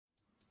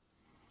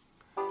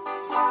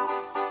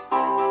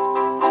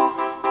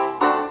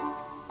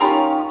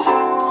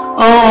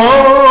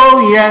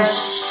Oh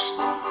yes,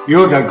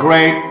 you're the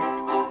great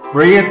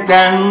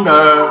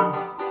pretender,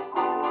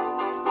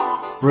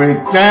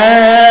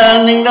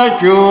 pretending that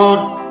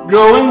you're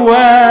doing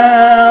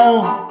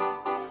well.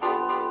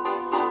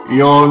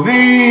 Your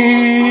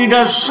need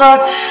as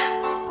such,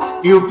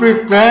 you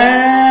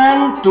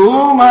pretend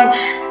too much.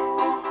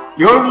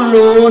 You're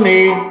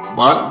loony,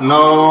 but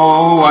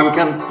no one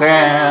can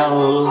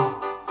tell.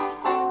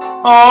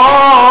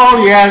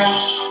 Oh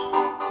yes,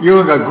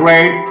 you're the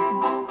great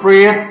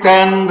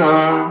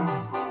pretender,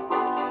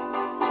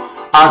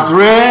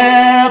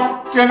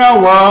 adrift in a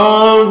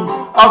world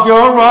of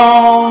your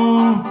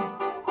own.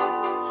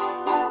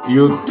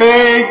 You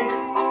take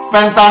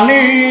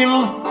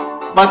fentanyl,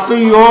 but to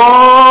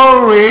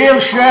your real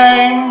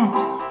shame,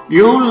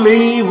 you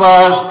leave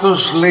us to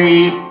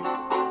sleep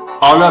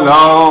all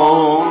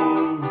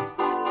alone.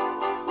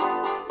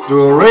 To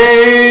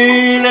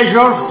real is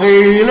your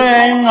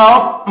feeling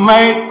of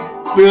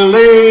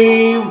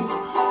make-believe,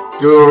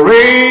 to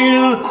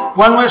real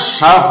when we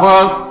suffer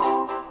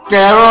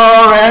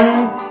terror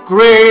and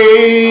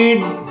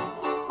greed.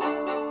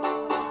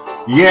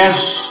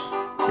 Yes,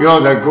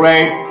 you're the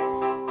great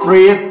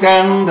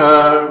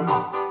pretender,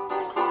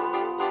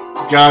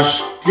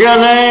 just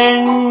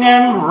killing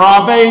and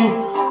robbing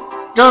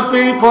the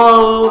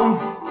people.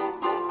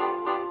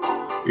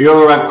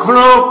 You're a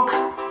crook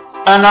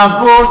and a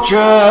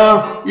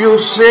butcher, you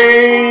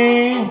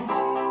see.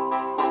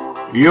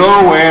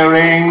 You're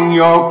wearing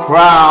your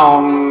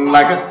crown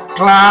like a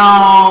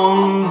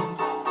clown,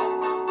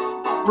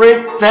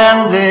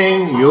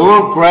 pretending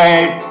you're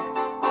great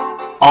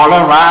all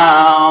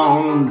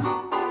around.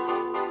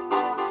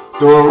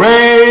 To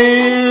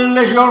real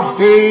is your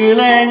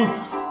feeling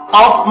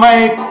of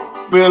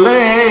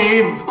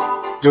make-believe,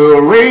 to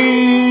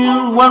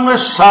real when we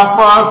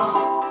suffer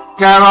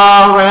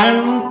terror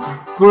and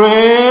greed.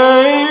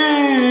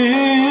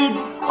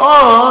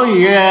 Oh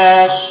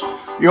yes,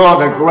 you're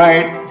the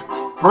great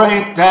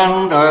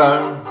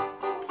pretender,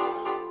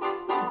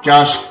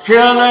 just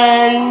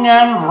killing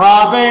and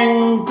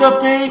robbing the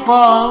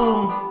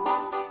people.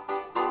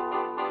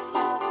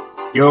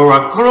 You're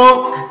a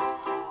crook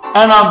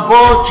and a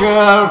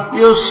butcher,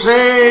 you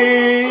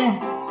see.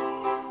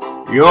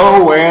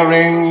 You're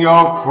wearing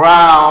your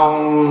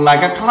crown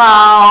like a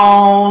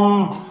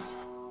clown,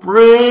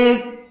 pretending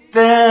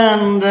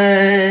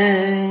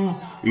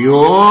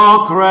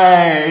you're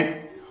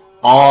great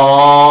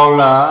all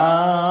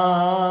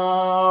around.